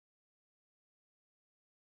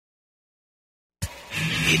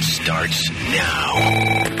It starts now.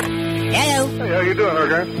 Hello. Hey, how you doing,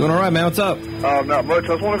 Hurricane? Doing all right, man. What's up? Not much.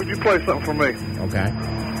 I was wondering if you play something for me. Okay.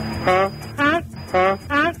 Huh?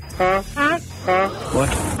 What?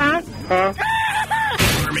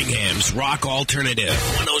 Birmingham's Rock Alternative,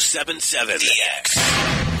 107.7 EX.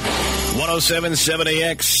 107.7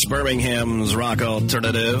 EX, Birmingham's Rock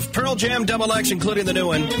Alternative. Pearl Jam Double X, including the new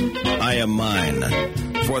one, I Am Mine.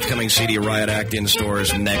 Forthcoming CD Riot Act in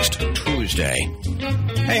stores next Tuesday.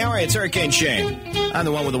 Hey, how are you? It's AIRCHECK. I'm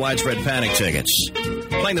the one with the widespread panic tickets.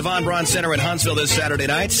 Playing the Von Braun Center in Huntsville this Saturday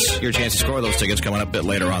night. Your chance to score those tickets coming up a bit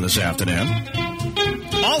later on this afternoon.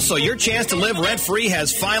 Also, your chance to live rent-free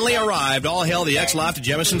has finally arrived. All hail the X-Loft at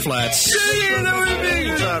Jemison Flats.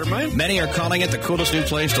 Many are calling it the coolest new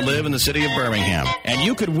place to live in the city of Birmingham. And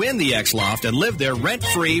you could win the X-Loft and live there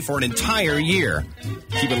rent-free for an entire year.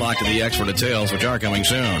 Keep it locked to the X for details, which are coming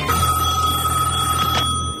soon.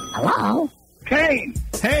 Hello? Kane.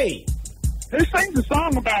 Hey! Who sings a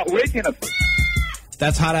song about licking a...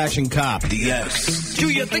 That's Hot Action Cop. The X. Do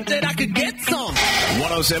you think that I could get some?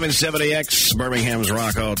 107.7 X, Birmingham's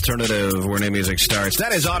Rock Alternative, where new music starts.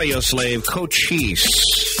 That is Audio Slave Cochise.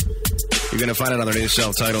 You're going to find it on their new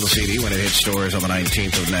self-titled CD when it hits stores on the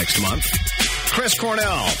 19th of next month. Chris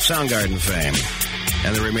Cornell, Soundgarden fame,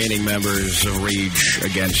 and the remaining members of Rage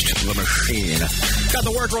Against the Machine. Got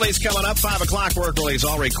the work release coming up, 5 o'clock work release,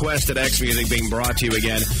 all requested X music being brought to you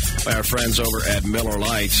again by our friends over at Miller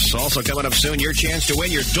Lights. Also coming up soon, your chance to win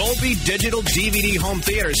your Dolby Digital DVD home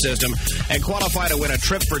theater system and qualify to win a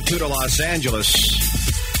trip for two to Los Angeles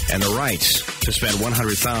and the right to spend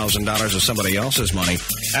 $100,000 of somebody else's money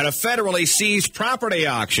at a federally seized property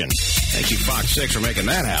auction. Thank you, Fox 6, for making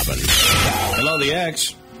that happen. Hello, the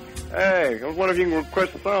X. Hey, I was wondering if you can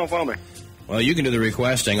request a song for me. Well, you can do the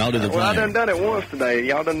requesting. I'll do the playing. Well, I done it once today.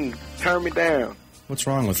 Y'all done turned me down. What's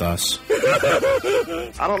wrong with us?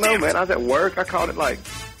 I don't know, man. I was at work. I called it like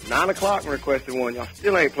 9 o'clock and requested one. Y'all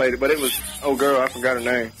still ain't played it, but it was, oh, girl, I forgot her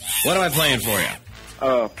name. What am I playing for you?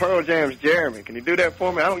 Pearl Jam's Jeremy. Can you do that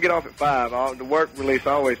for me? I don't get off at 5. The work release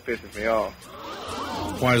always pisses me off.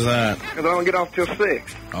 Why is that? Because I don't get off till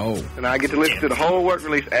 6. Oh. And I get to listen to the whole work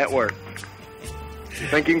release at work. You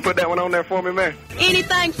think you can put that one on there for me, man?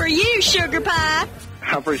 Anything for you, sugar pie.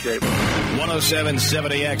 I appreciate it.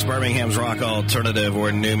 107.7 X, Birmingham's Rock Alternative,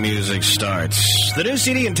 where new music starts. The new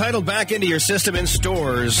CD entitled Back Into Your System in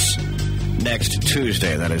stores next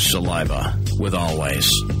Tuesday. That is Saliva with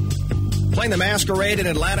Always. Playing the Masquerade in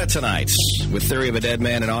Atlanta tonight with Theory of a Dead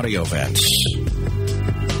Man and Audio Vents.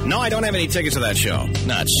 No, I don't have any tickets to that show.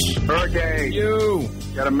 Nuts. Hurricane. You.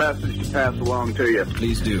 Got a message to pass along to you.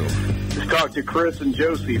 Please do. Just talked to Chris and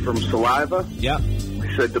Josie from Saliva. Yep.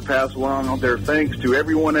 They said to pass along their thanks to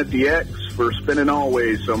everyone at the X for spinning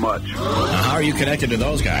Always so much. How are you connected to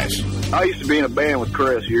those guys? I used to be in a band with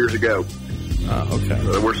Chris years ago.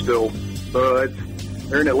 Okay. We're still buds.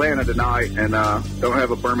 They're in Atlanta tonight and don't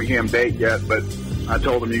have a Birmingham date yet, but I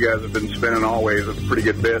told them you guys have been spinning Always a pretty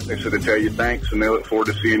good bit. They said to tell you thanks, and they look forward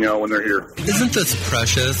to seeing y'all when they're here. Isn't this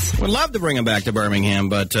precious? Would love to bring them back to Birmingham,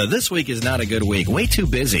 but this week is not a good week. Way too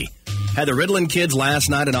busy. Had the Ritalin Kids last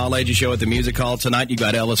night, an all-ages show at the Music Hall. Tonight, you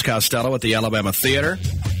got Elvis Costello at the Alabama Theater.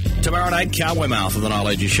 Tomorrow night, Cowboy Mouth with an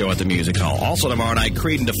all-ages show at the Music Hall. Also tomorrow night,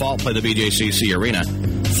 Creed and Default play the BJCC Arena.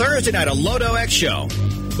 Thursday night, a Lodo X show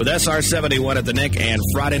with SR71 at the Nick, and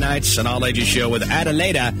Friday nights, an all-ages show with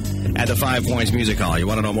Adelaida at the 5 Points Music Hall. You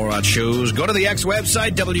want to know more about shows? Go to the X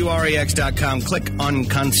website, WREX.com. Click on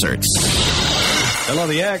concerts. Hello,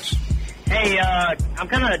 the X. Hey, I'm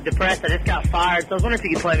kind of depressed. I just got fired, so I was wondering if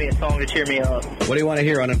you could play me a song to cheer me up. What do you want to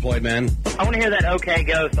hear, unemployed man? I want to hear that OK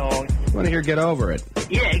Go song. I want to hear Get Over It.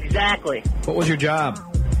 Yeah, exactly. What was your job?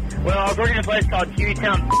 Well, I was working at a place called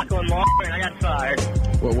Hueytown Taco and Laundry, and I got fired.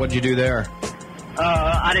 What'd you do there?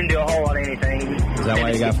 I didn't do a whole lot of anything. Is that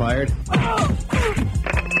why you got fired? What?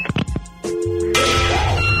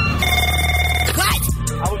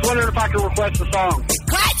 I was wondering if I could request a song.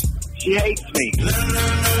 What? She hates me.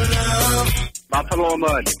 My Puddle of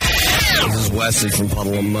Mud. This is Wesley from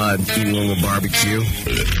Puddle of Mud, eating a little barbecue.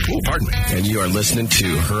 Oh, pardon me. And you are listening to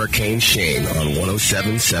Hurricane Shane on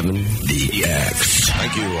 107.7 The X.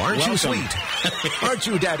 Thank you. Aren't you sweet? Aren't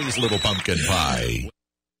you Daddy's little pumpkin pie?